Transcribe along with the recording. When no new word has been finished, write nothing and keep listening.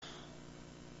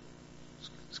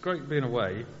It's great being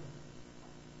away.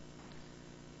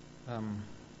 I'm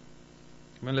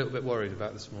a little bit worried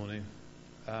about this morning.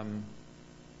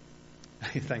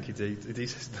 Thank you, Dee. Dee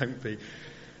says, don't be.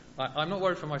 I'm not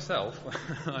worried for myself.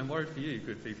 I'm worried for you,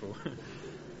 good people.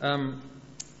 I'm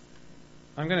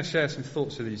going to share some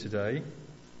thoughts with you today,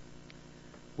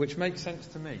 which make sense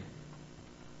to me.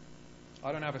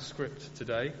 I don't have a script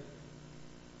today.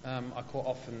 I quite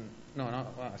often...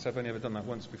 I've only ever done that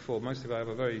once before. Mostly I have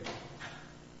a very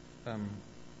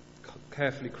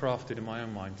carefully crafted in my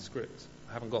own mind script.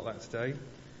 I haven't got that today.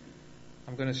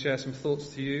 I'm going to share some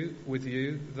thoughts with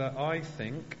you that I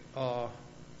think are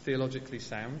theologically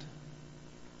sound.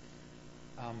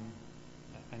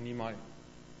 And you might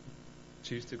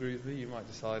choose to agree with me. You might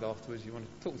decide afterwards you want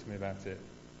to talk to me about it.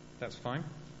 That's fine.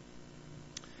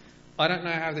 I don't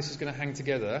know how this is going to hang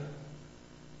together.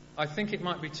 I think it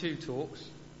might be 2 talks,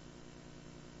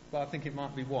 but I think it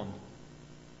might be 1.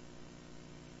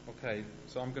 Okay,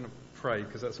 so I'm going to pray,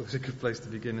 because that's always a good place to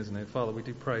begin, isn't it? Father, we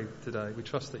do pray today. We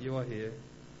trust that you are here,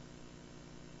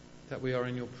 that we are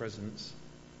in your presence,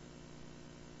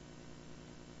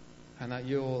 and that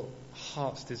your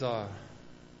heart's desire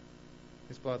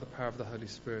is by the power of the Holy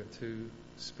Spirit to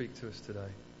speak to us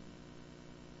today.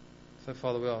 So,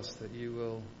 Father, we ask that you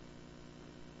will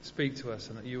speak to us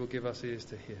and that you will give us ears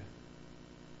to hear,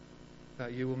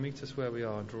 that you will meet us where we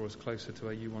are and draw us closer to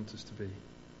where you want us to be.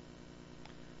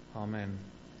 Amen.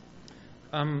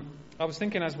 I was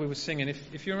thinking as we were singing,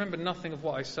 if you remember nothing of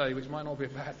what I say, which might not be a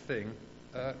bad thing,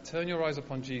 turn your eyes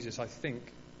upon Jesus, I think,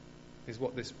 is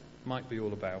what this might be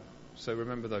all about. So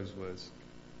remember those words.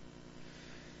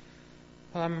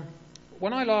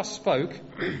 When I last spoke,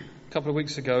 a couple of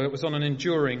weeks ago, it was on an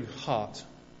enduring heart,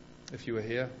 if you were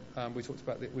here. We talked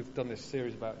about we've done this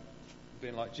series about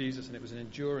being like Jesus, and it was an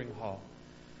enduring heart.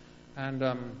 And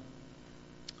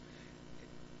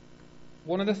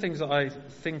one of the things that I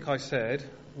think I said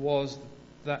was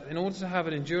that in order to have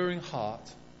an enduring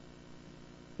heart,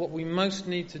 what we most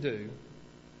need to do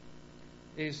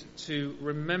is to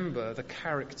remember the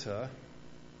character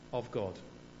of God.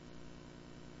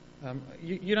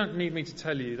 You don't need me to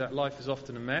tell you that life is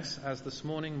often a mess, as this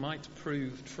morning might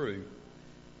prove true.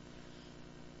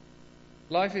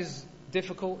 Life is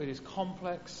difficult, it is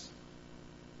complex,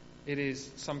 it is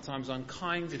sometimes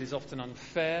unkind, it is often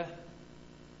unfair,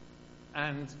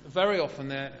 and very often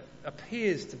there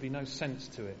appears to be no sense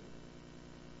to it.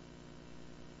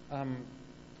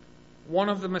 One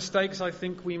of the mistakes I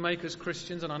think we make as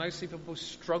Christians, and I know some people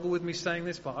struggle with me saying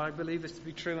this, but I believe this to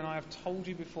be true, and I have told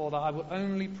you before that I will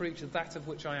only preach that of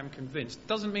which I am convinced.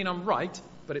 Doesn't mean I'm right,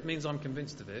 but it means I'm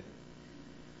convinced of it.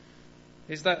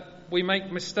 Is that we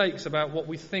make mistakes about what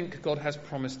we think God has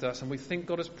promised us, and we think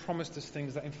God has promised us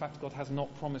things that in fact God has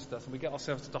not promised us, and we get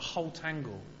ourselves into a whole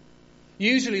tangle.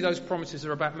 Usually those promises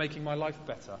are about making my life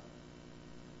better.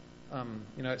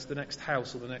 It's the next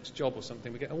house or the next job or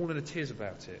something. We get all in a tears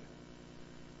about it.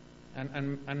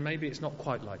 And maybe it's not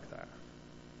quite like that.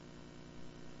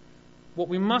 What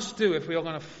we must do if we are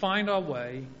going to find our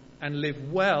way and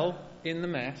live well in the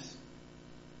mess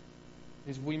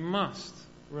is we must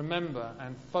remember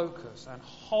and focus and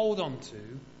hold on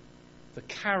to the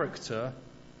character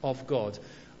of God.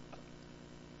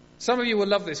 Some of you will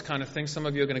love this kind of thing. Some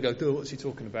of you are going to go, what's he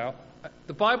talking about?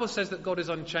 The Bible says that God is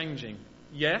unchanging.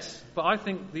 Yes, but I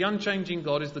think the unchanging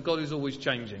God is the God who's always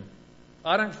changing.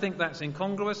 I don't think that's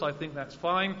incongruous. I think that's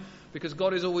fine, because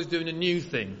God is always doing a new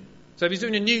thing. So if he's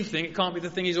doing a new thing, it can't be the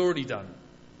thing he's already done.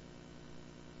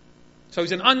 So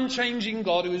he's an unchanging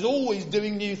God who is always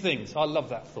doing new things. I love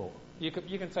that thought. You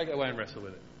can take it away and wrestle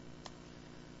with it.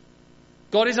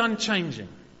 God is unchanging.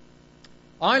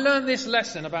 I learned this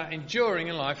lesson about enduring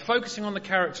in life, focusing on the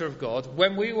character of God,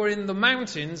 when we were in the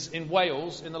mountains in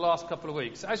Wales in the last couple of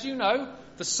weeks. As you know,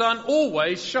 the sun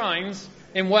always shines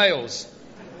in Wales.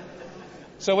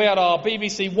 So we had our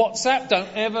BBC WhatsApp.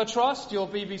 Don't ever trust your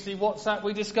BBC WhatsApp,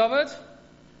 we discovered.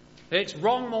 It's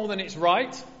wrong more than it's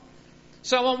right.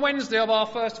 So on Wednesday of our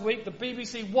first week, the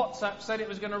BBC WhatsApp said it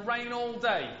was going to rain all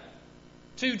day.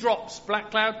 2 drops,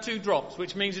 black cloud, 2 drops,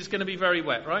 which means it's going to be very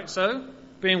wet, right? So,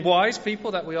 being wise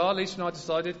people that we are, Lisa and I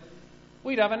decided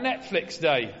we'd have a Netflix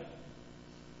day.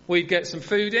 We'd get some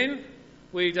food in.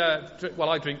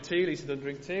 I drink tea, Lisa doesn't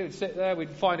drink tea. We'd sit there,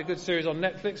 we'd find a good series on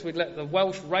Netflix. We'd let the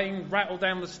Welsh rain rattle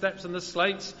down the steps and the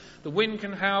slates. The wind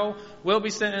can howl. We'll be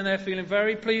sitting there feeling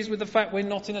very pleased with the fact we're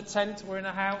not in a tent, we're in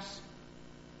a house.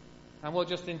 And we'll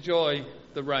just enjoy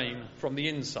the rain from the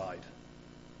inside.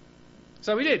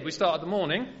 So we did. We started the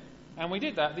morning, and we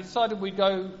did that. We decided we'd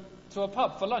go to a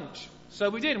pub for lunch. So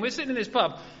we did. We're sitting in this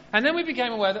pub, and then we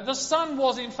became aware that the sun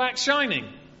was in fact shining.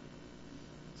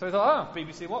 So we thought,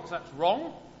 BBC WhatsApp's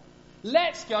wrong.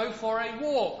 Let's go for a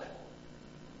walk.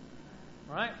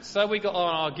 Right? So we got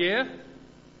on our gear.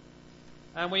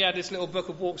 And we had this little book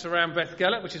of walks around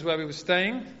Bethgelert, which is where we were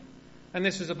staying. And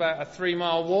this was about a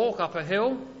 3-mile walk up a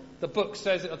hill. The book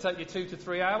says it'll take you 2 to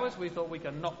 3 hours. We thought we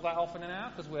could knock that off in an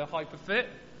hour because we're hyper fit.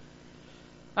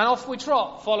 And off we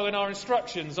trot, following our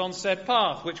instructions on said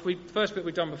path, which first bit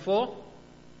we'd done before.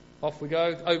 Off we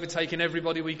go, overtaking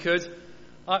everybody we could.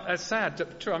 It's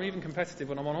sad, true, I'm even competitive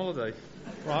when I'm on holiday.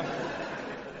 Right?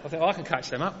 I think, I can catch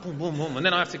them up, boom, boom, boom. And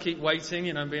then I have to keep waiting,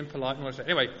 and being polite and all that.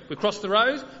 Anyway, we cross the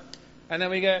road, and then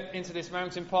we get into this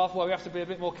mountain path where we have to be a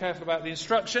bit more careful about the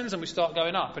instructions, and we start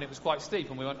going up, and it was quite steep,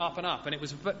 and we went up, and it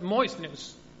was moist, and it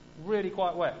was really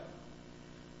quite wet.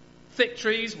 Thick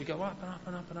trees, we go up and up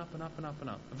and up and up and up and up and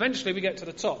up. Eventually we get to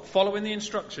the top, following the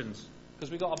instructions,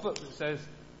 because we got a book that says,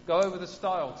 go over the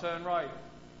stile, turn right.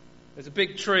 There's a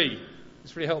big tree.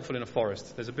 It's really helpful in a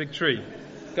forest. There's a big tree.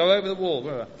 Go over the wall.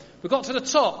 Whatever. We got to the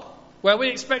top, where we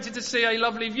expected to see a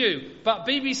lovely view. But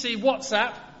BBC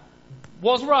WhatsApp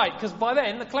was right, because by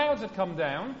then the clouds had come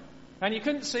down, and you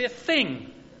couldn't see a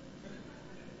thing.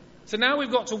 So now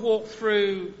we've got to walk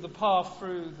through the path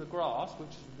through the grass, which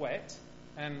is wet,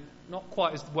 and not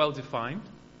quite as well defined.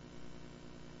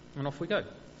 And off we go.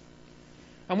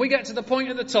 And we get to the point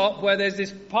at the top where there's this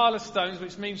pile of stones,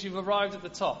 which means you've arrived at the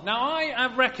top. Now I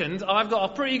have reckoned I've got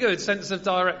a pretty good sense of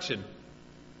direction.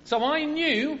 So I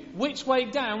knew which way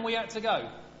down we had to go.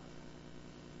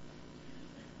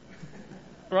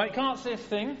 Right, can't see a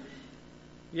thing.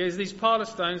 There's these pile of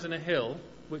stones and a hill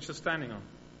which we're standing on.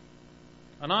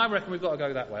 And I reckon we've got to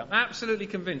go that way. I'm absolutely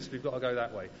convinced we've got to go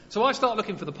that way. So I start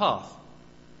looking for the path.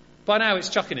 By now it's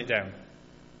chucking it down.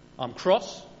 I'm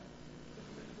cross.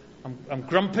 I'm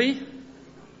grumpy.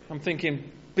 I'm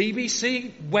thinking,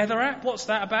 BBC weather app, what's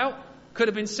that about? Could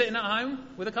have been sitting at home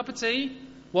with a cup of tea,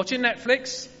 watching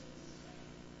Netflix.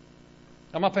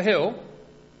 I'm up a hill,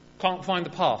 can't find the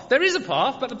path. There is a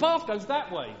path, but the path goes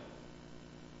that way.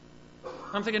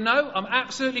 I'm thinking, no, I'm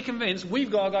absolutely convinced we've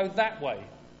got to go that way.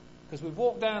 Because we've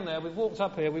walked down there, we've walked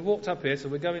up here, so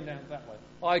we're going down that way.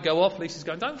 I go off, Lisa's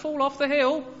going, don't fall off the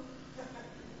hill.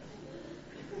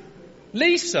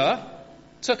 Lisa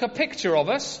took a picture of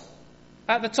us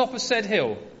at the top of said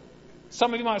hill.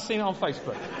 Some of you might have seen it on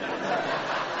Facebook.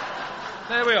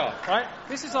 There we are, right?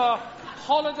 This is our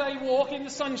holiday walk in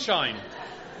the sunshine.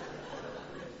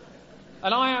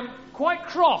 And I am quite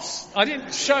cross. I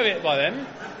didn't show it by then.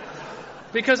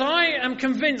 Because I am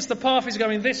convinced the path is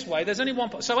going this way. There's only one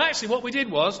path. So actually what we did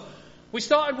was, we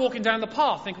started walking down the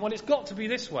path thinking, well, it's got to be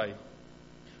this way.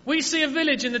 We see a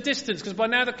village in the distance, because by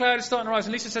now the cloud is starting to rise.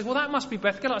 And Lisa says, well, that must be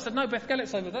Bethgelert. I said, no,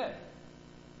 Bethgelert's over there.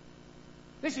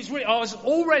 This is really, I was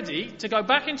all ready to go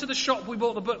back into the shop we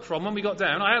bought the book from when we got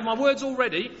down. I had my words all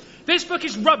ready. This book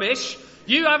is rubbish.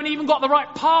 You haven't even got the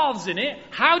right paths in it.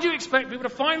 How do you expect people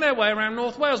to find their way around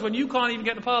North Wales when you can't even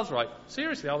get the paths right?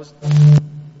 Seriously, I was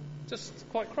just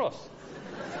quite cross.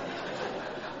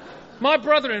 My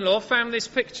brother-in-law found this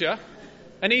picture,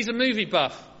 and he's a movie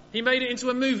buff. He made it into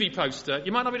a movie poster.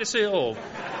 You might not be able to see it all.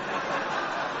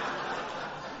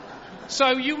 So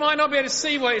you might not be able to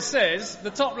see what it says.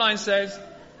 The top line says,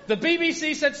 the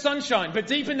BBC said sunshine, but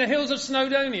deep in the hills of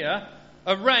Snowdonia,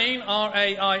 a rain,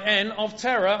 R-A-I-N, of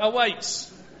terror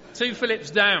awaits. 2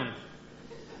 Phillips down.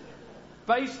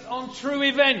 Based on true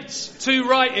events. Too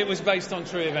right it was based on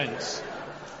true events.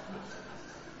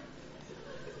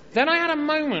 Then I had a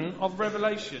moment of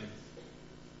revelation.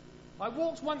 I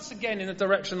walked once again in the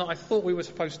direction that I thought we were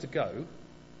supposed to go.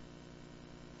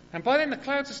 And by then the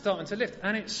clouds are starting to lift.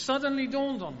 And it suddenly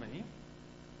dawned on me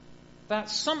that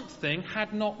something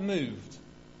had not moved.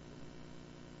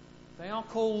 They are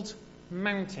called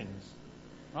mountains.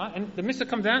 Right? And the mist had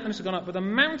come down, the mist had gone up. But the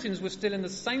mountains were still in the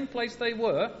same place they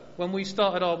were when we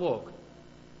started our walk.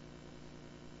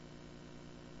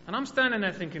 And I'm standing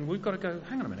there thinking, we've got to go,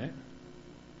 hang on a minute.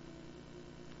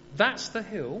 That's the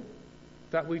hill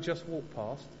that we just walked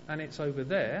past, and it's over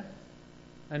there.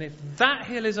 And if that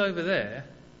hill is over there,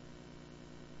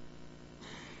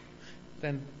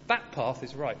 then that path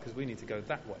is right, because we need to go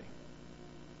that way.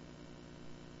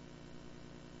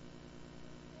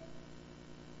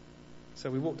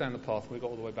 So we walked down the path, and we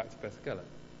got all the way back to Bethgelert.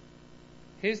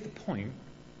 Here's the point.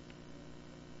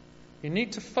 You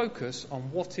need to focus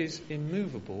on what is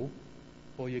immovable,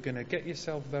 or you're going to get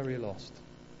yourself very lost.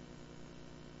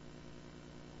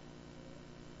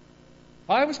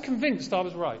 I was convinced I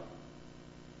was right.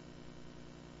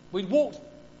 We'd walked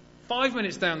 5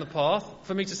 minutes down the path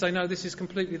for me to say, no, this is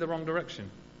completely the wrong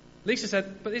direction. Lisa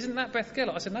said, but isn't that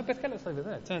Bethgelert? I said, no, Bethgelert's over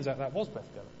there. Turns out that was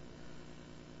Bethgelert.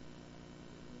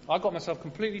 I got myself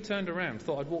completely turned around,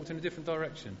 thought I'd walked in a different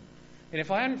direction. And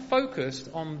if I hadn't focused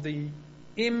on the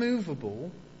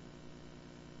immovable,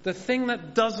 the thing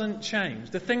that doesn't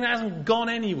change, the thing that hasn't gone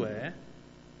anywhere,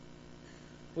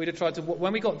 we'd have tried to,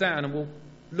 when we got down and we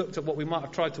looked at what we might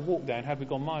have tried to walk down had we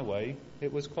gone my way,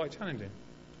 it was quite challenging.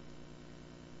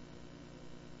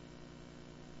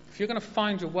 If you're going to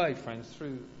find your way, friends,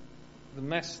 through the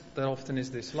mess that often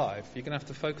is this life, you're going to have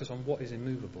to focus on what is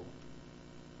immovable.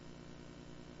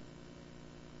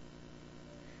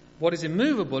 What is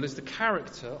immovable is the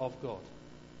character of God.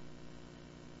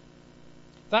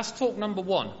 That's talk number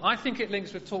 1. I think it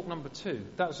links with talk number 2.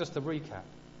 That was just a recap.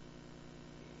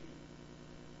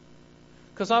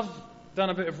 Because I've done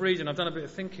a bit of reading, I've done a bit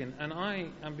of thinking, and I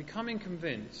am becoming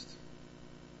convinced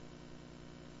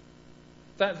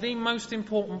that the most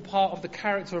important part of the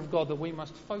character of God that we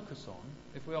must focus on,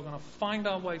 if we are going to find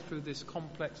our way through this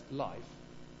complex life,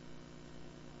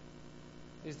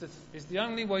 is the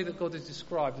only way that God is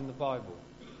described in the Bible.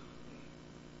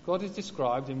 God is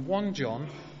described in 1 John.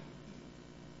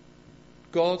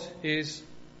 God is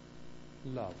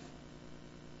love.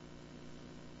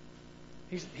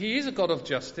 He is a God of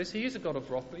justice, he is a God of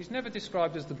wrath, but he's never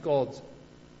described as the God.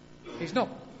 He's not.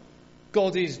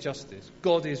 God is justice,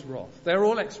 God is wrath. They're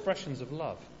all expressions of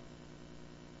love.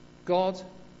 God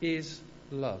is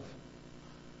love.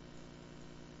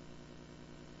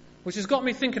 Which has got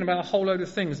me thinking about a whole load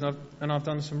of things, and I've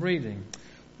done some reading.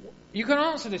 You can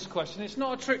answer this question, it's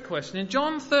not a trick question. In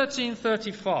John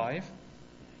 13:35,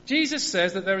 Jesus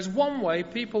says that there is one way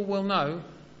people will know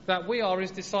that we are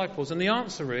his disciples, and the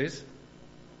answer is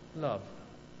love.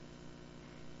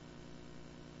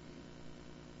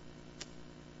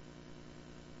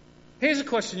 Here's a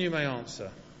question you may answer.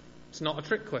 It's not a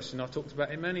trick question, I've talked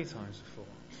about it many times before.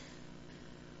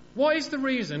 What is the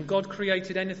reason God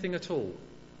created anything at all?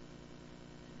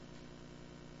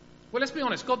 Well, let's be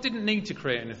honest, God didn't need to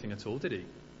create anything at all, did he?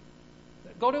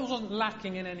 God wasn't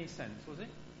lacking in any sense, was he?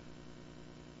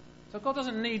 So God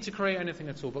doesn't need to create anything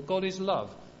at all, but God is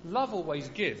love. Love always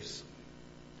gives.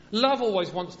 Love always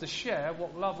wants to share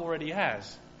what love already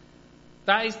has.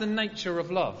 That is the nature of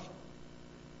love.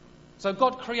 So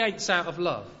God creates out of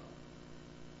love.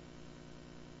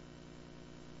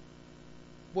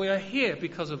 We are here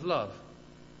because of love.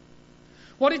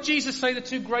 What did Jesus say the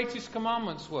 2 greatest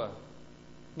commandments were?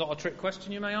 Not a trick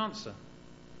question you may answer.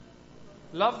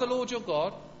 Love the Lord your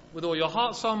God with all your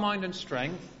heart, soul, mind and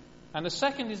strength. And the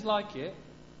second is like it.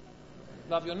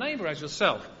 Love your neighbour as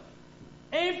yourself.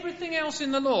 Everything else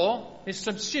in the law is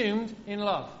subsumed in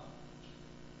love.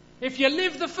 If you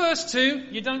live the first 2,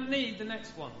 you don't need the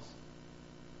next ones.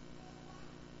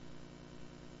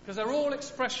 Because they're all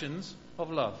expressions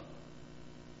of love.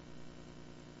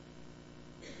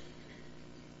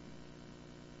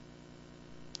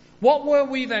 What were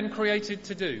we then created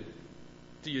to do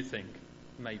you think?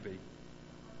 Maybe.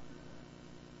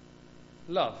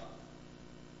 Love.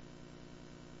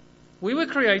 We were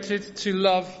created to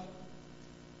love.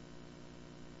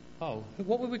 Oh,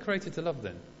 what were we created to love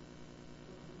then?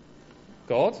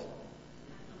 God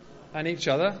and each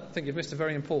other. I think you've missed a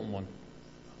very important one.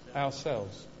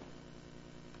 Ourselves.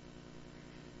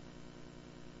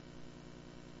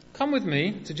 Come with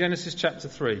me to Genesis chapter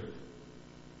 3.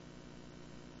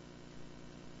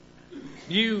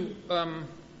 You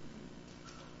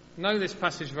know this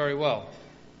passage very well.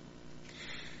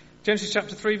 Genesis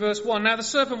chapter 3 verse 1. Now the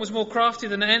serpent was more crafty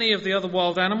than any of the other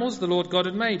wild animals the Lord God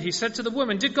had made. He said to the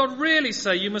woman, "Did God really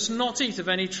say you must not eat of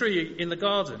any tree in the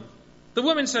garden?" The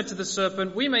woman said to the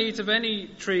serpent, "We may eat of any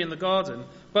tree in the garden,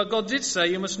 but God did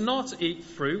say you must not eat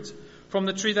fruit from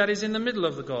the tree that is in the middle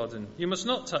of the garden. You must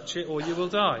not touch it or you will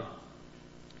die."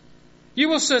 "You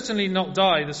will certainly not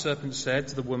die," the serpent said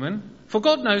to the woman, "for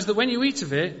God knows that when you eat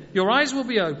of it, your eyes will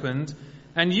be opened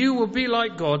and you will be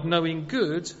like God, knowing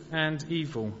good and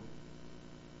evil."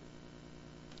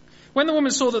 When the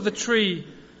woman saw that the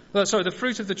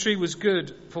fruit of the tree was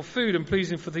good for food and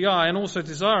pleasing for the eye and also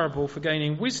desirable for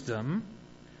gaining wisdom,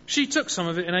 she took some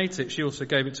of it and ate it. She also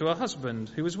gave it to her husband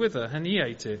who was with her, and he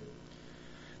ate it.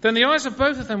 Then the eyes of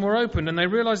both of them were opened and they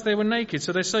realized they were naked,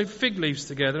 so they sewed fig leaves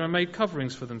together and made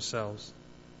coverings for themselves.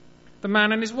 The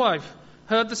man and his wife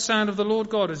heard the sound of the Lord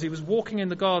God as he was walking in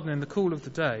the garden in the cool of the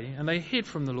day, and they hid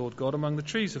from the Lord God among the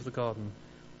trees of the garden.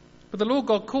 But the Lord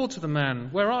God called to the man,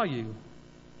 "Where are you?"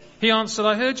 He answered,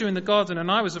 "I heard you in the garden,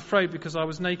 and I was afraid because I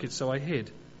was naked, so I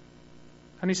hid."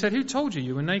 And he said, "Who told you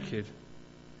you were naked?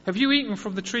 Have you eaten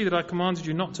from the tree that I commanded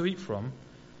you not to eat from?"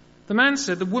 The man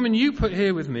said, "The woman you put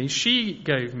here with me, she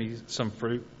gave me some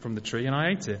fruit from the tree, and I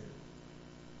ate it."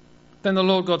 Then the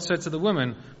Lord God said to the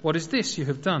woman, "What is this you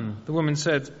have done?" The woman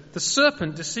said, "The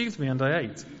serpent deceived me and I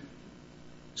ate."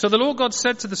 So the Lord God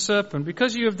said to the serpent,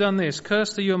 "Because you have done this,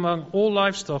 cursed are you among all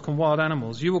livestock and wild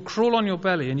animals. You will crawl on your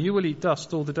belly and you will eat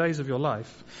dust all the days of your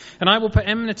life. And I will put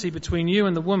enmity between you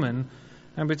and the woman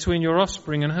and between your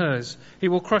offspring and hers. He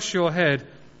will crush your head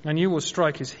and you will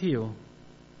strike his heel."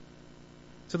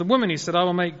 To the woman he said, "I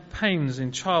will make pains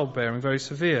in childbearing very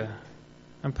severe,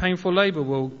 and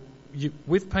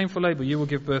with painful labour you will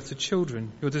give birth to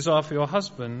children. Your desire for your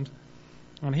husband,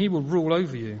 and he will rule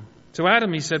over you." To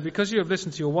Adam he said, "Because you have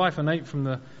listened to your wife and ate from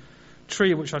the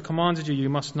tree which I commanded you, you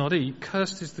must not eat.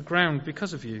 Cursed is the ground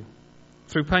because of you.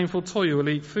 Through painful toil you will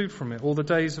eat food from it all the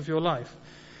days of your life.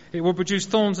 It will produce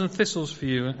thorns and thistles for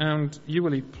you, and you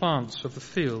will eat plants of the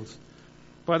field.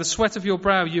 By the sweat of your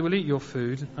brow you will eat your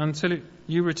food until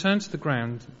you return to the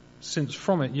ground, since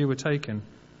from it you were taken.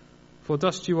 For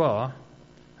dust you are,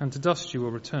 and to dust you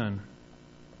will return."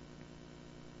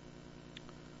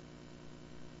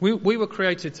 We were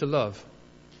created to love.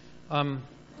 Adam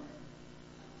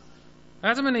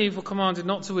and Eve were commanded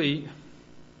not to eat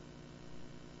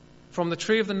from the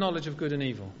tree of the knowledge of good and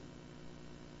evil.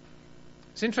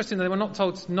 It's interesting that they were not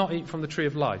told to not eat from the tree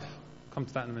of life. I'll come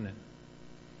to that in a minute.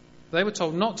 They were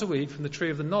told not to eat from the tree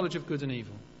of the knowledge of good and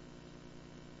evil.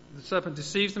 The serpent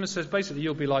deceives them and says, basically,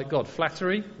 you'll be like God.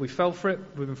 Flattery, we fell for it,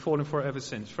 we've been falling for it ever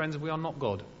since. Friends, we are not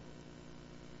God.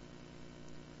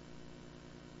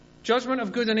 Judgment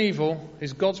of good and evil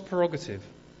is God's prerogative.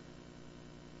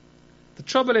 The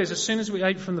trouble is, as soon as we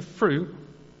ate from the fruit,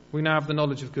 we now have the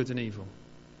knowledge of good and evil.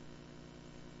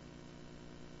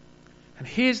 And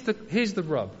here's the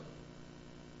rub.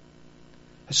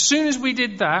 As soon as we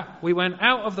did that, we went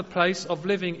out of the place of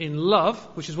living in love,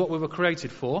 which is what we were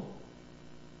created for,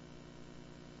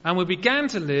 and we began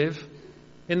to live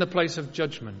in the place of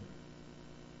judgment.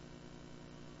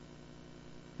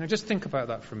 Now just think about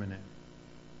that for a minute.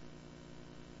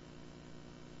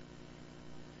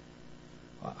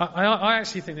 I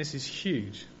actually think this is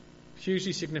huge,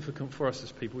 hugely significant for us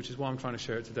as people, which is why I'm trying to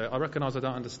share it today. I recognise I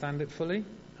don't understand it fully,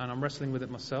 and I'm wrestling with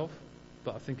it myself,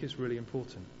 but I think it's really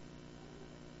important.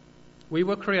 We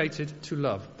were created to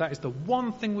love. That is the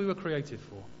one thing we were created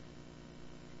for.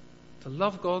 To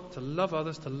love God, to love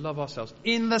others, to love ourselves.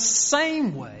 In the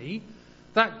same way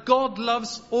that God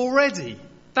loves already.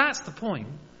 That's the point.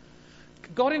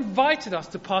 God invited us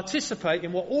to participate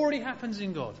in what already happens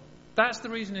in God. That's the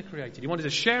reason He created. He wanted to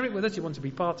share it with us. He wanted to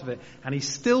be part of it. And He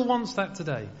still wants that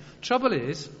today. Trouble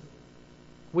is,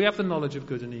 we have the knowledge of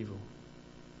good and evil.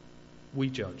 We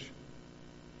judge.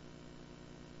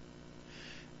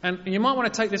 And you might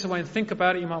want to take this away and think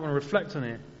about it. You might want to reflect on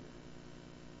it.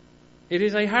 It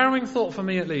is a harrowing thought for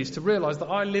me, at least, to realise that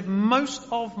I live most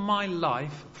of my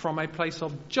life from a place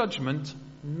of judgment,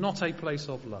 not a place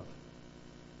of love.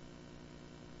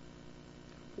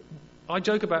 I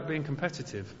joke about being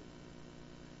competitive.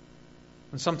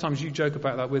 And sometimes you joke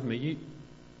about that with me.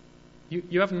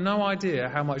 You have no idea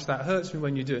how much that hurts me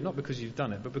when you do it. Not because you've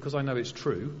done it, but because I know it's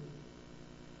true.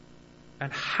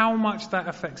 And how much that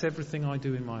affects everything I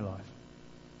do in my life.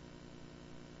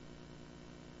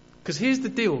 Because here's the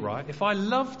deal, right? If I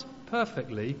loved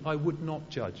perfectly, I would not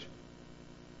judge.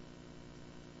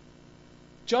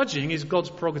 Judging is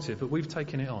God's prerogative, but we've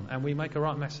taken it on, and we make a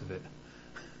right mess of it.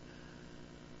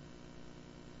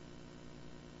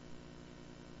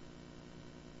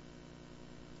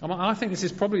 I think this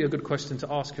is probably a good question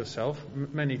to ask yourself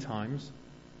many times.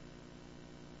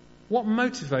 What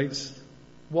motivates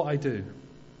what I do?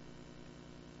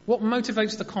 What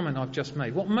motivates the comment I've just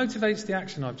made? What motivates the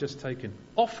action I've just taken?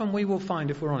 Often we will find,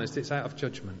 if we're honest, it's out of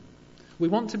judgment. We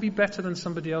want to be better than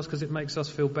somebody else because it makes us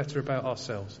feel better about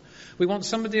ourselves. We want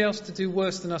somebody else to do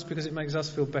worse than us because it makes us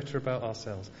feel better about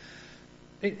ourselves.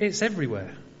 It's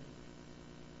everywhere.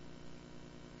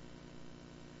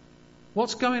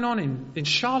 What's going on in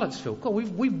Charlottesville? God,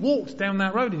 we've walked down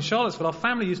that road in Charlottesville. Our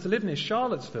family used to live near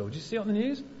Charlottesville. Did you see it on the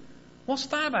news? What's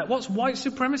that about? What's white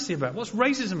supremacy about? What's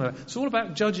racism about? It's all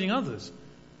about judging others.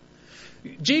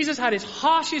 Jesus had his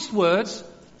harshest words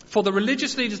for the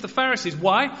religious leaders, the Pharisees.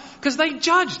 Why? Because they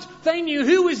judged. They knew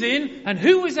who was in and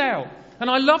who was out. And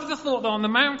I love the thought that on the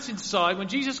mountainside, when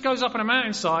Jesus goes up on a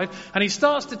mountainside and he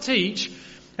starts to teach,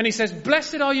 and he says,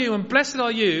 blessed are you and blessed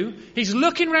are you. He's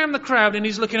looking around the crowd and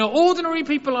he's looking at ordinary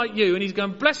people like you and he's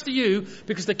going, blessed are you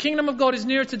because the kingdom of God is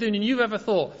nearer to you than you've ever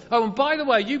thought. Oh, and by the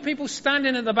way, you people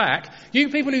standing at the back, you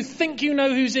people who think you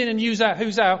know who's in and who's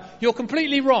out, you're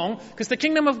completely wrong because the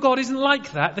kingdom of God isn't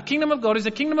like that. The kingdom of God is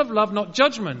a kingdom of love, not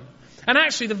judgment. And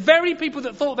actually, the very people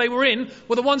that thought they were in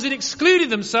were the ones that excluded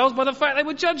themselves by the fact they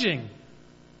were judging.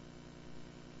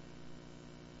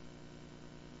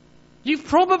 You've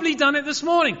probably done it this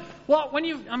morning.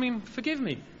 Forgive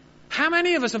me. How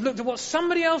many of us have looked at what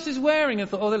somebody else is wearing and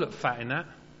thought, they look fat in that?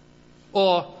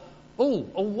 Or,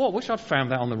 what? Wish I'd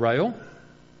found that on the rail.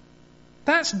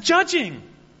 That's judging.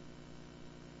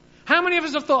 How many of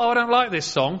us have thought, I don't like this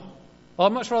song.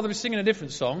 I'd much rather be singing a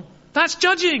different song. That's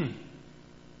judging.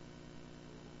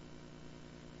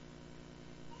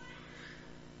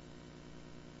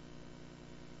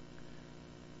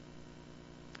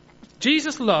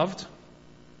 Jesus loved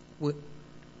with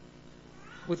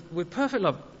perfect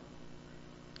love.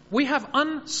 We have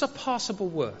unsurpassable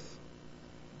worth.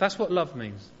 That's what love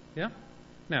means. Yeah?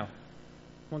 Now,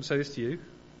 I want to say this to you.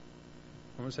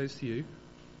 I want to say this to you.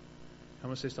 I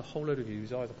want to say this to a whole load of you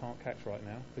whose eyes I can't catch right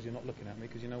now because you're not looking at me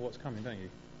because you know what's coming, don't you?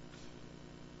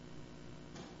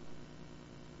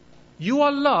 You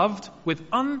are loved with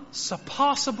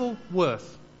unsurpassable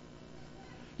worth.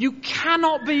 You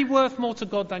cannot be worth more to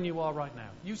God than you are right now.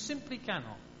 You simply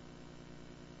cannot.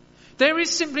 There is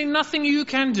simply nothing you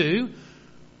can do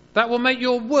that will make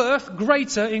your worth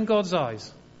greater in God's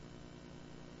eyes.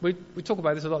 We talk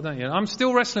about this a lot, don't you? I'm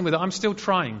still wrestling with it. I'm still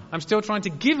trying. I'm still trying to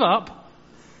give up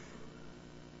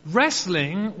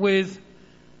wrestling with,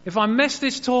 if I mess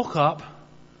this talk up,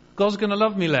 God's going to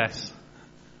love me less.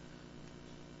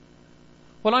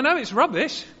 Well, I know it's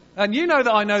rubbish. And you know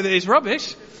that I know that it's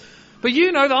rubbish. But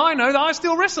you know that I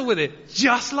still wrestle with it.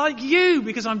 Just like you,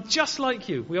 because I'm just like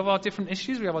you. We have our different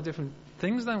issues. We have our different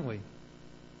things, don't we?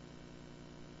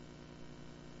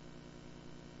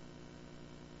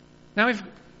 Now, if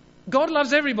God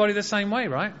loves everybody the same way,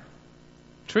 right?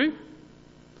 True?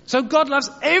 So God loves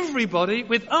everybody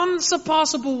with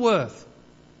unsurpassable worth.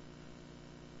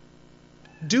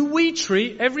 Do we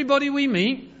treat everybody we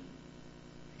meet,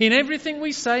 in everything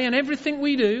we say and everything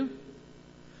we do,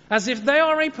 as if they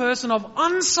are a person of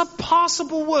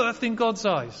unsurpassable worth in God's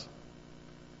eyes?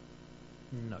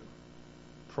 No,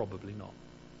 probably not.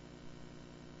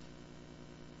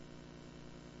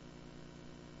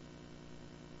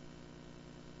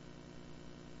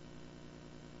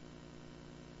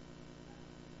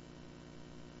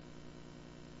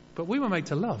 But we were made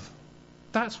to love.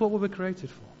 That's what we were created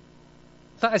for.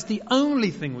 That is the only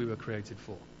thing we were created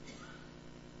for.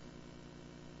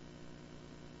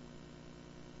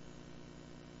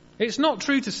 It's not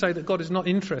true to say that God is not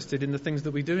interested in the things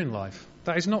that we do in life.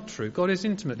 That is not true. God is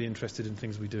intimately interested in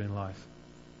things we do in life.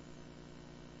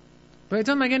 But it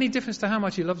doesn't make any difference to how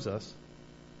much He loves us.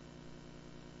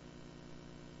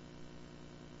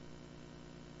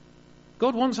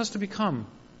 God wants us to become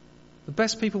the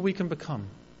best people we can become.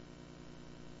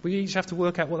 We each have to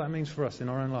work out what that means for us in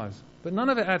our own lives. But none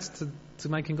of it adds to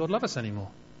making God love us anymore.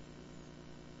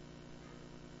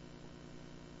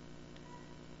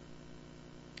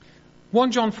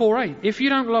 John 4:8. If you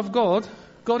don't love God,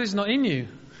 God is not in you.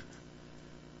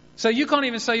 So you can't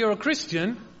even say you're a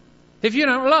Christian if you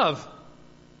don't love.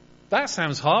 That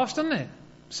sounds harsh, doesn't it?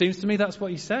 Seems to me that's what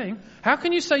he's saying. How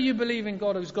can you say you believe in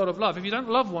God who's God of love if you don't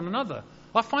love one another?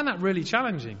 I find that really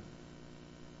challenging.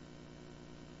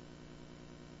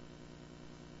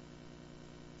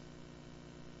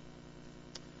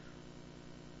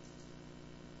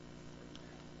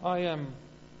 I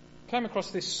came across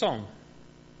this song.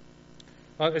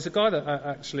 There's a guy that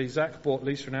actually, Zach bought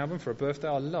Lisa an album for her birthday.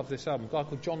 I love this album. A guy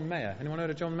called John Mayer. Anyone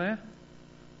heard of John Mayer?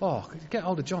 Oh, get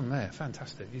hold of John Mayer.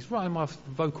 Fantastic. He's right in my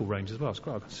vocal range as well. It's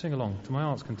great. I can sing along to my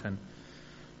heart's content.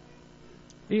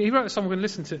 He wrote a song. We're going to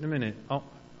listen to it in a minute.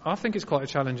 I think it's quite a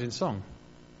challenging song.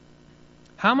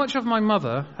 How much of my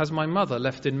mother has my mother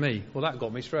left in me? Well, that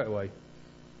got me straight away.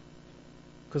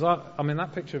 Because I mean,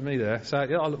 that picture of me there, so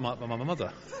yeah, I look like my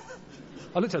mother.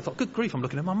 I looked at it and thought, good grief, I'm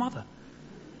looking at my mother.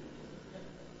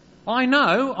 I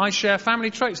know I share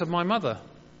family traits of my mother.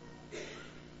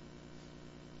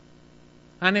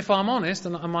 And if I'm honest,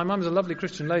 and my mum's a lovely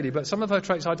Christian lady, but some of her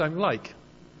traits I don't like.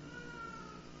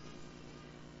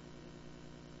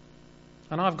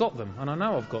 And I've got them, and I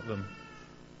know I've got them.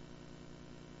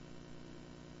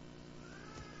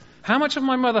 How much of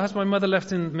my mother has my mother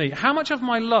left in me? How much of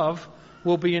my love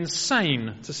will be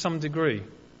insane to some degree?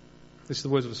 This is the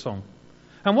words of the song.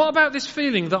 And what about this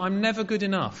feeling that I'm never good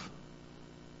enough?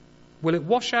 Will it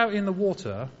wash out in the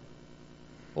water,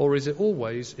 or is it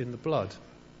always in the blood?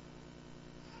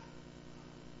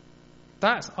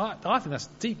 I think that's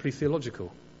deeply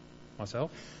theological,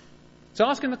 myself. So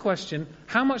asking the question,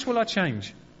 how much will I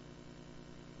change?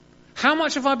 How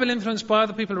much have I been influenced by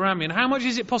other people around me, and how much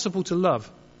is it possible to love?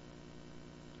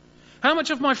 How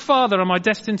much of my father am I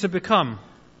destined to become?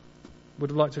 Would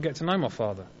have liked to get to know my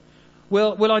father.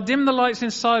 Will I dim the lights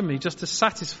inside me just to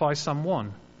satisfy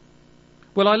someone?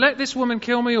 Will I let this woman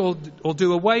kill me or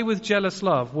do away with jealous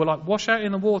love? Will I wash out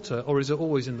in the water, or is it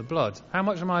always in the blood? How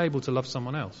much am I able to love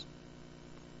someone else?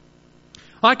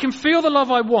 I can feel the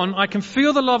love I want, I can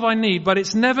feel the love I need, but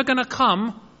it's never going to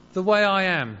come the way I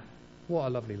am. What a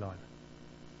lovely line.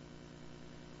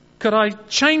 Could I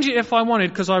change it if I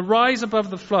wanted? Because I rise above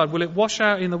the flood, will it wash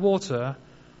out in the water,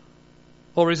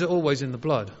 or is it always in the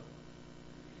blood?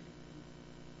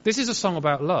 This is a song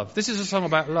about love. This is a song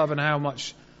about love and how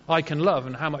much I can love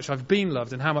and how much I've been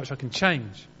loved and how much I can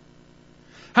change.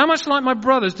 How much like my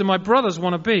brothers do my brothers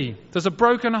want to be? Does a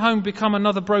broken home become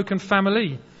another broken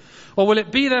family? Or will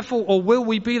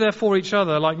we be there for each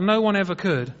other like no one ever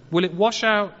could? Will it wash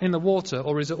out in the water,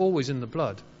 or is it always in the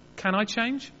blood? Can I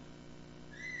change?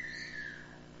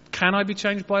 Can I be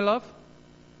changed by love?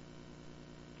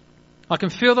 I can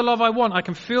feel the love I want. I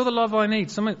can feel the love I need.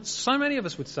 So many of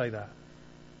us would say that.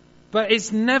 But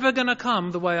it's never going to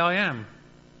come the way I am.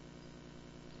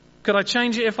 Could I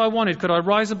change it if I wanted? Could I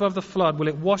rise above the flood? Will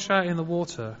it wash out in the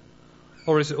water?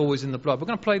 Or is it always in the blood? We're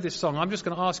going to play this song. I'm just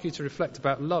going to ask you to reflect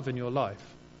about love in your life.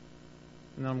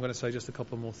 And then I'm going to say just a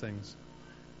couple more things.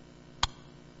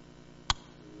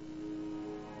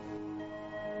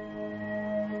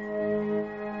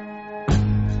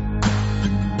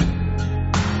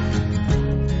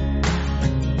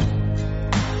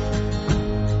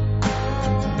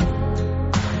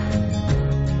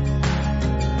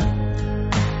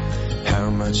 How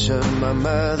much of my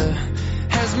mother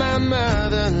has my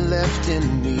mother left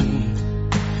in me?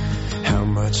 How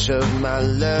much of my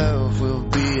love will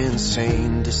be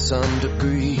insane to some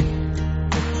degree?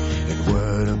 And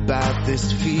what about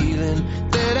this feeling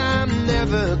that I'm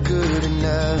never good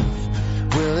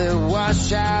enough? Will it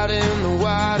wash out in the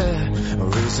water,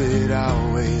 or is it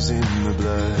always in the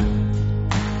blood?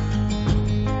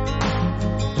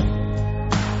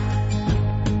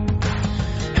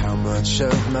 How much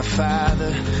of my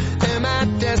father am I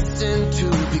destined to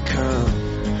become?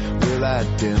 Will I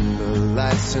dim the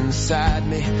lights inside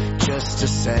me just to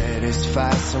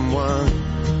satisfy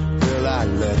someone? Will I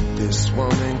let this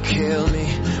woman kill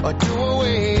me or do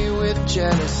away with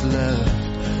jealous love?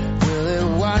 Will it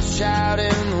wash out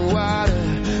in the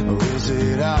water, or is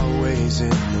it always in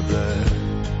the blood?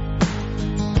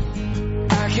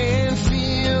 I can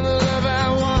feel the love I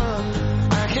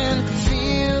want, I can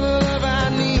feel the love I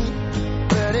need,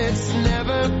 but it's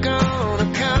never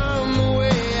gonna come the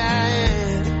way I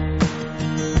am.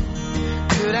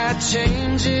 Could I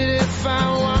change it if I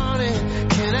wanted?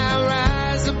 Can I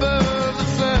rise above the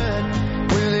flood?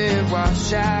 Will it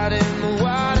wash out in the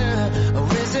water,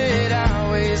 or is it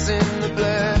always in the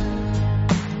blood?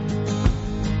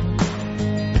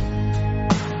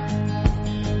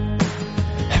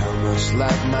 How much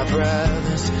like my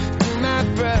brothers do my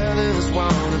brothers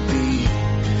wanna be?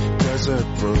 Does a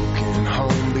broken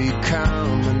home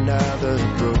become another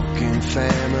broken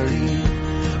family?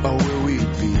 Or will we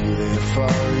be there for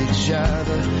each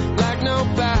other like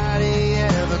nobody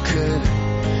ever could?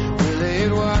 Will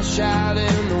it wash out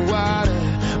in the water,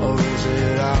 or is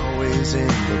it always in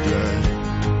the blood?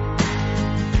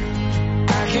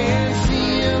 I can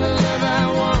feel the love I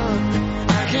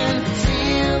want, I can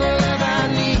feel the love I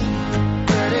need,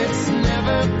 but it's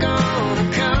never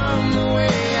gonna come the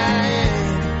way I am.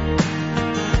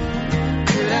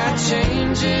 Could I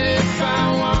change it if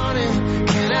I wanted?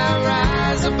 Can I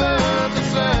rise above the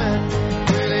flood?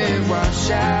 Will it wash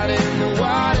out in the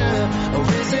water, or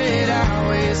is it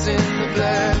always in the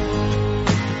blood?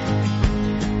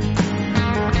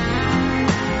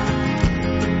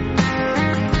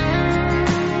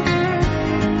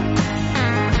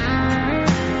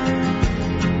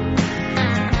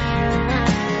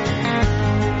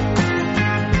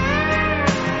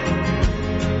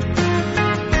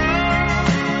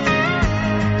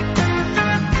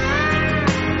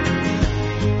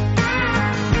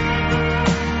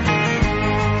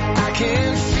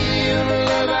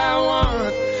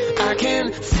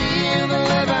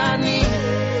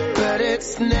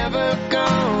 Never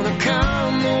gonna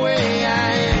come the way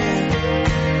I am.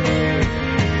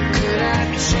 Could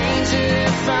I change it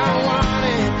if I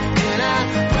wanted? Can I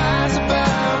rise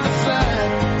above the flood?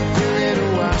 Will it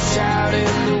wash out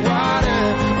in the water,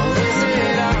 or is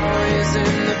it always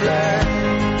in the blood?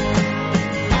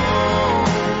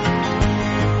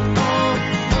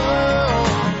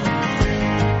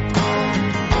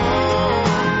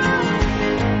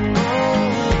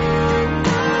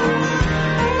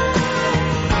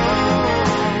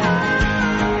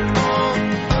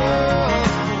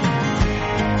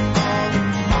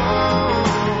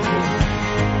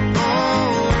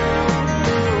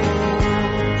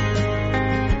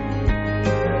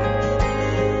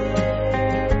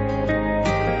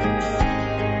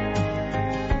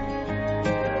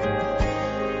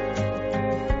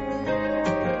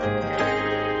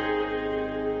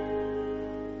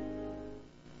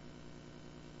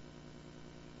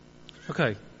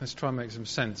 Okay, let's try and make some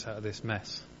sense out of this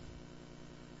mess.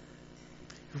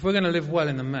 If we're going to live well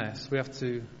in the mess, we have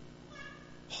to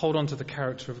hold on to the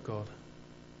character of God.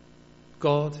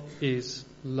 God is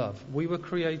love. We were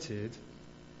created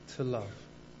to love.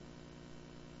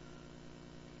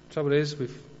 The trouble is,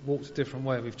 we've walked a different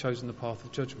way. We've chosen the path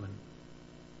of judgment.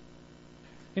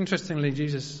 Interestingly,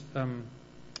 Jesus,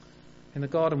 in the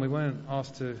garden, we weren't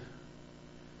asked to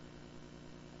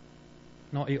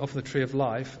not eat off the tree of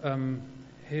life.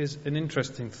 Here's an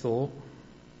interesting thought.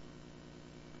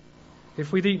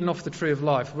 If we'd eaten off the tree of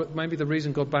life, maybe the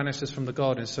reason God banished us from the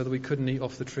garden is so that we couldn't eat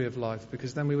off the tree of life,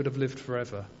 because then we would have lived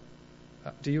forever.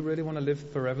 Do you really want to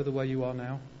live forever the way you are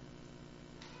now?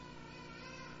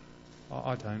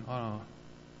 I don't. I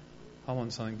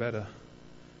want something better.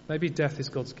 Maybe death is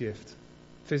God's gift.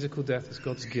 Physical death is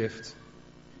God's gift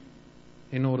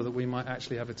in order that we might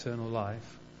actually have eternal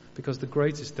life, because the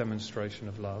greatest demonstration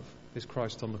of love is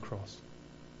Christ on the cross.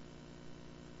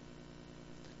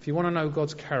 If you want to know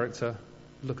God's character,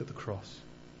 look at the cross.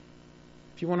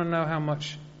 If you want to know how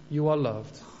much you are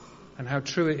loved and how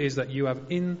true it is that you have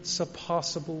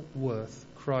insurpassable worth,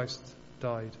 Christ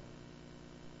died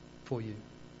for you.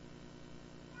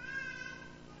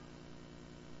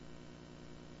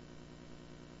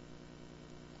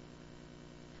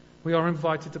 We are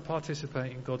invited to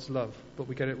participate in God's love, but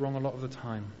we get it wrong a lot of the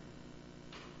time.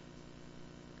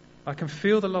 I can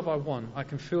feel the love I want, I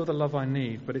can feel the love I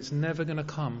need, but it's never going to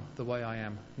come the way I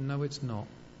am. No, it's not.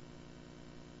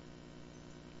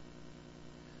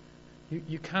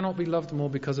 You cannot be loved more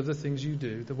because of the things you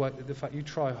do, the fact you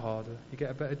try harder, you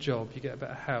get a better job, you get a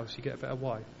better house, you get a better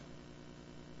wife.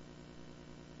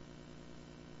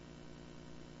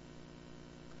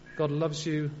 God loves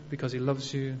you because He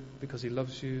loves you, because He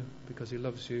loves you, because He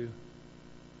loves you,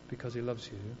 because He loves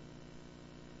you.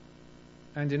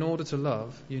 And in order to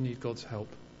love, you need God's help.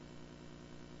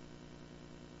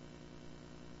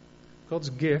 God's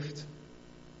gift.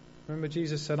 Remember,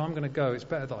 Jesus said, I'm going to go, it's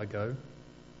better that I go.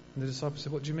 And the disciples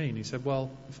said, what do you mean? He said,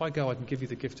 well, if I go, I can give you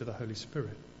the gift of the Holy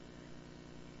Spirit.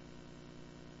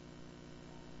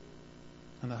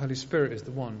 And the Holy Spirit is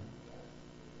the one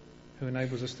who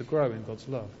enables us to grow in God's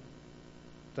love,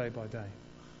 day by day.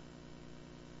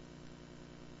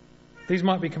 These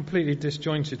might be completely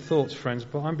disjointed thoughts, friends,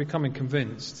 but I'm becoming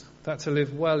convinced that to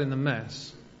live well in the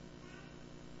mess,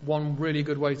 one really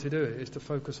good way to do it is to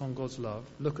focus on God's love.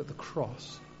 Look at the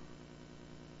cross.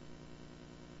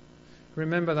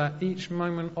 Remember that each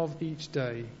moment of each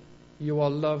day, you are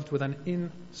loved with an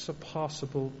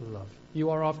insurpassable love. You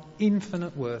are of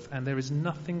infinite worth, and there is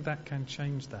nothing that can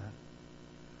change that.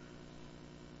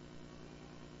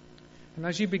 And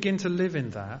as you begin to live in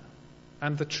that,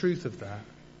 and the truth of that,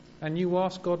 and you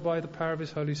ask God by the power of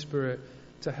His Holy Spirit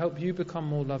to help you become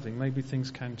more loving, maybe things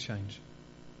can change.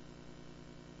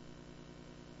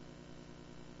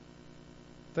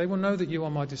 They will know that you are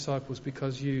my disciples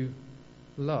because you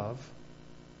love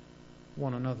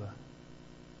one another.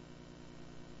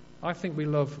 I think we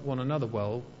love one another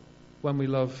well when we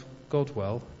love God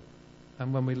well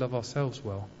and when we love ourselves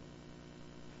well.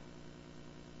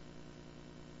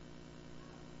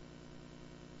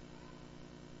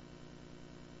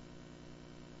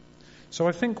 So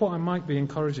I think what I might be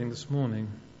encouraging this morning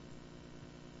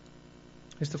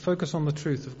is to focus on the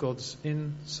truth of God's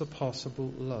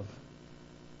insurpassable love.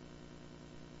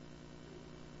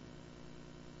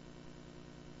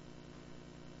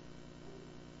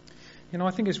 You know,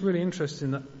 I think it's really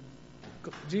interesting that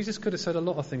Jesus could have said a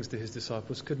lot of things to His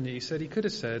disciples, couldn't He? He could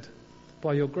have said,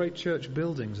 by your great church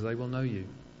buildings they will know you.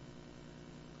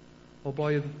 Or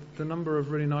by the number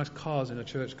of really nice cars in a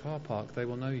church car park they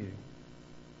will know you.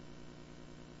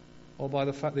 Or by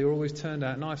the fact that you're always turned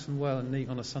out nice and well and neat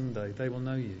on a Sunday, they will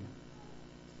know you.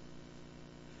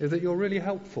 Or that you're really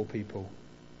helpful people,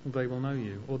 they will know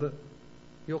you. Or that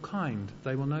you're kind,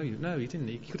 they will know you. No, He didn't.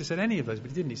 He could have said any of those,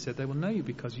 but He didn't. He said they will know you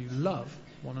because you love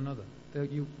one another.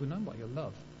 You will know by your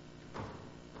love.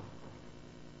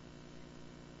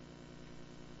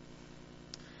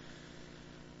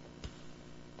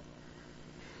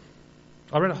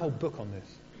 I read a whole book on this.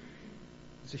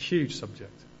 It's a huge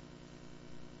subject.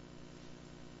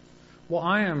 What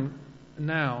I am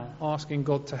now asking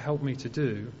God to help me to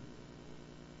do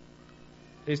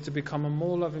is to become a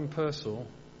more loving person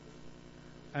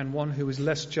and one who is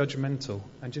less judgmental.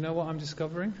 And do you know what I'm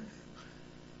discovering?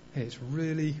 It's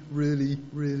really, really,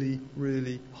 really,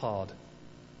 really hard.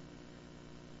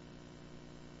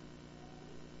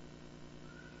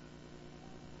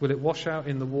 Will it wash out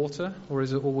in the water, or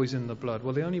is it always in the blood?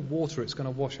 Well, the only water it's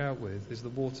going to wash out with is the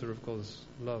water of God's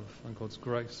love and God's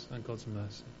grace and God's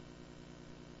mercy.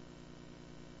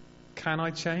 Can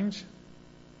I change?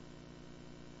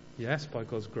 Yes, by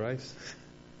God's grace.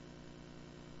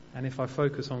 And if I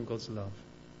focus on God's love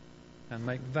and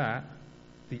make that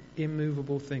the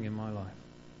immovable thing in my life.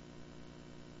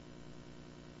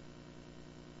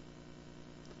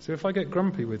 So if I get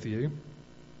grumpy with you,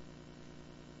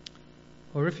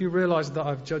 or if you realise that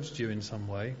I've judged you in some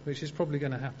way, which is probably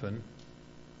going to happen,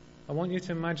 I want you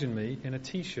to imagine me in a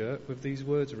t-shirt with these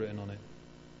words written on it.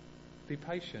 Be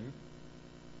patient.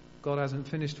 God hasn't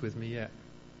finished with me yet,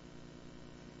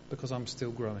 because I'm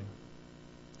still growing.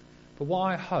 But what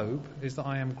I hope is that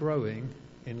I am growing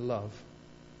in love.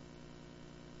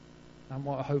 And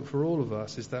what I hope for all of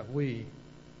us is that we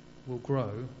will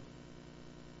grow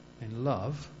in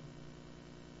love.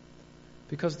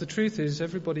 Because the truth is,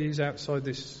 everybody who's outside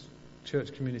this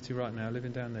church community right now,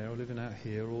 living down there or living out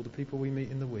here, or all the people we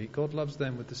meet in the week, God loves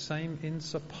them with the same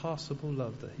insurpassable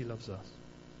love that He loves us.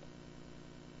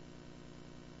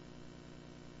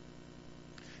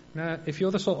 Now, if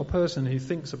you're the sort of person who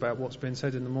thinks about what's been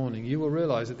said in the morning, you will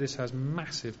realise that this has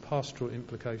massive pastoral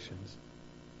implications.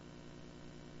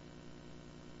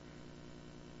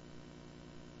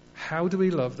 How do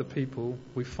we love the people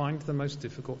we find the most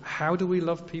difficult? How do we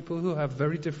love people who have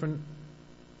very different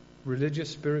religious,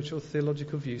 spiritual,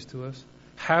 theological views to us?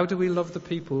 How do we love the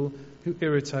people who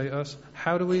irritate us?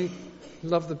 How do we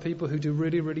love the people who do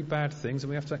really, really bad things? And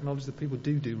we have to acknowledge that people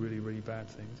do really, really bad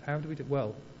things. How do we do?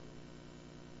 Well,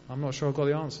 I'm not sure I've got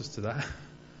the answers to that.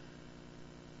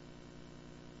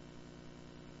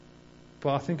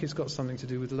 But I think it's got something to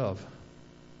do with love.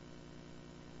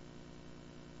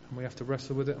 And we have to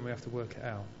wrestle with it and we have to work it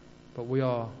out. But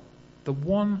the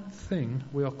one thing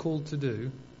we are called to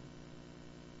do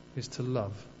is to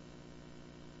love.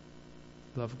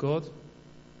 Love God,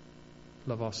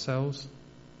 love ourselves,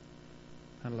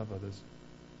 and love others.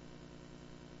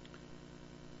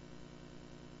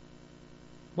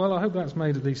 Well, I hope that's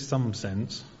made at least some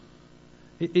sense.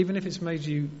 Even if it's made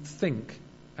you think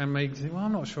and made you think, well,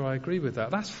 I'm not sure I agree with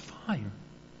that. That's fine.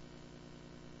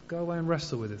 Go away and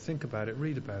wrestle with it, think about it,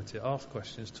 read about it, ask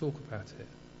questions, talk about it.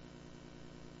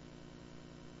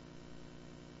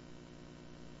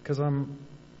 Because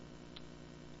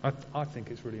I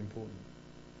think it's really important.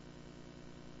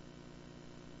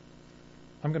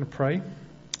 I'm going to pray,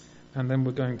 and then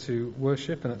we're going to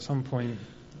worship, and at some point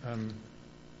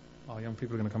our young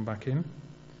people are going to come back in.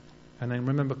 And then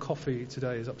remember, coffee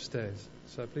today is upstairs.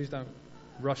 So please don't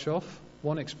rush off.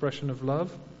 One expression of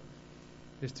love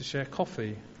is to share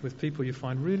coffee with people you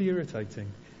find really irritating.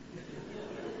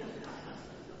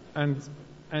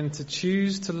 and to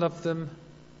choose to love them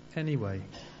anyway.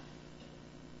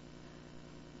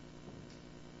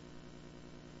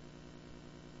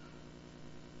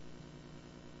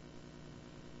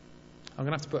 I'm going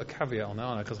to have to put a caveat on that,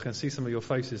 aren't I? Because I can see some of your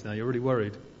faces now. You're really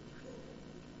worried.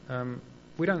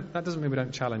 That doesn't mean we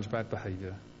don't challenge bad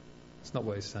behaviour. It's not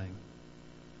what it's saying.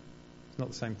 It's not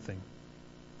the same thing.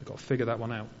 We've got to figure that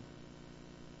one out.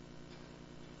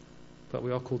 But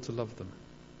we are called to love them.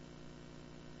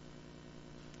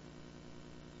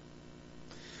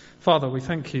 Father, we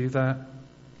thank you that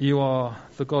you are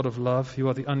the God of love. You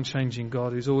are the unchanging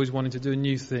God who's always wanting to do a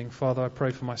new thing. Father, I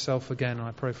pray for myself again, and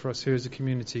I pray for us here as a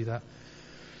community that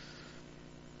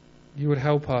you would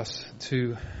help us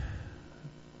to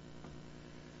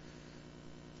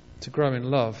grow in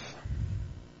love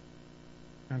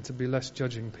and to be less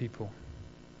judging people.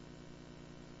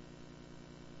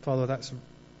 Father, that's a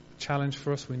challenge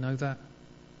for us. We know that.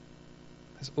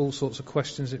 There's all sorts of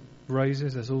questions it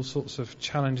raises. There's all sorts of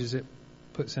challenges it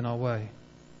puts in our way.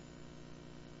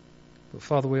 But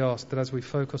Father, we ask that as we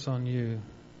focus on you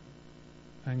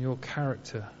and your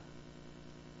character,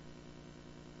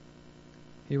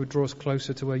 you would draw us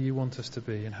closer to where you want us to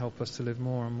be and help us to live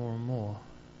more and more and more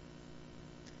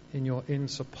in your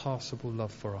insurpassable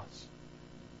love for us.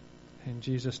 In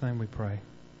Jesus' name we pray.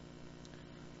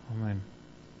 Amen.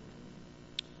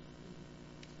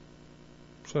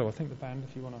 So I think the band,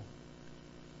 if you want to...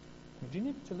 Do you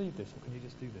need to leave this, or can you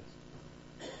just do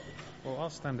this? Well, I'll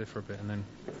stand there for a bit and then...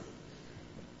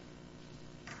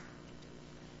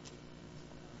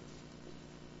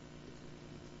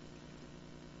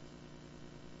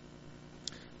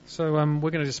 So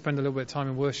we're going to just spend a little bit of time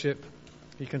in worship.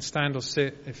 You can stand or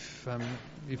sit if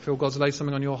you feel God's laid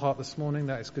something on your heart this morning.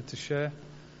 That is good to share.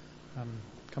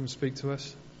 Come speak to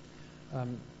us.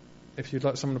 If you'd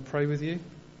like someone to pray with you,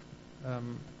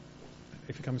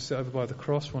 if you come and sit over by the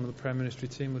cross, one of the prayer ministry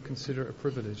team would consider it a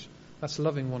privilege. That's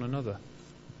loving one another,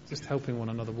 just helping one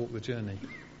another walk the journey.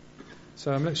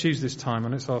 So let's use this time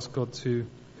and let's ask God to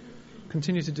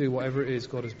continue to do whatever it is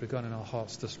God has begun in our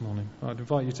hearts this morning. I'd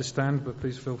invite you to stand, but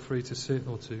please feel free to sit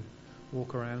or to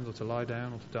walk around or to lie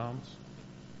down or to dance.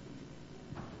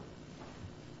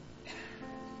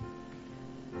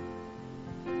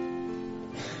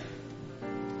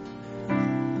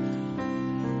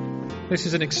 This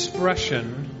is an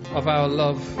expression of our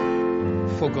love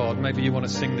for God. Maybe you want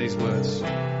to sing these words.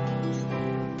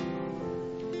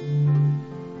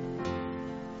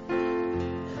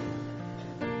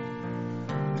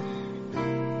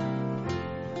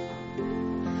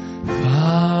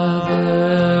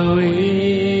 Father,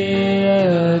 we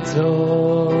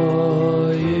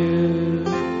adore you.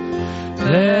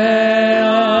 Lay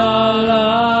our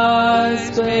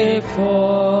lives before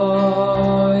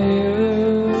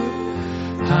you.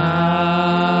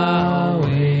 How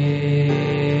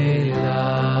we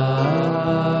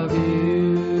love you.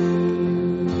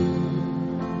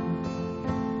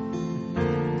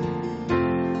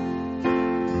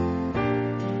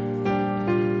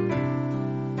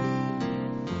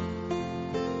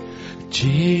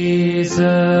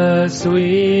 Jesus,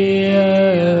 we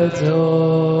adore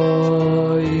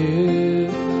you.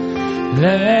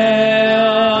 Lay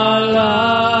our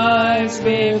lives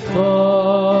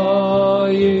before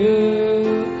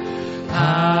you.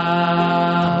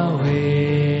 How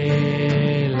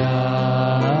we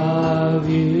love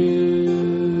you.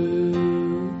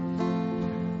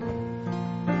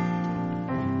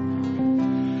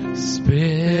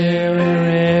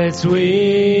 Spirit,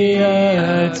 we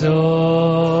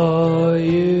adore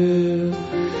you.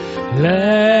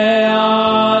 Lay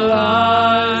our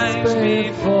lives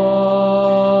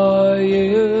before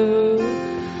you.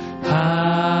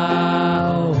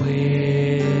 How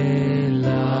we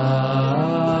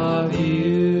love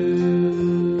you.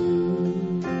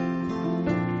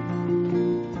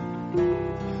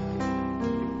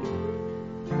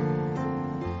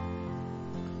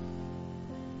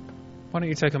 Why don't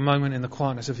you take a moment in the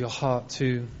quietness of your heart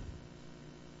to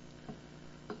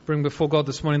bring before God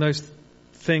this morning those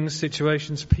things,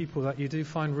 situations, people that you do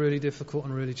find really difficult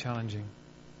and really challenging.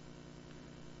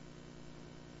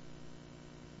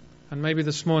 And maybe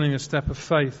this morning a step of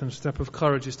faith and a step of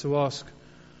courage is to ask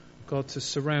God to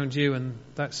surround you and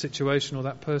that situation or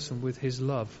that person with His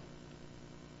love.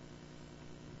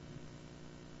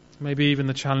 Maybe even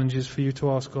the challenge is for you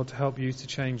to ask God to help you to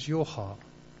change your heart,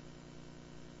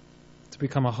 to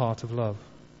become a heart of love.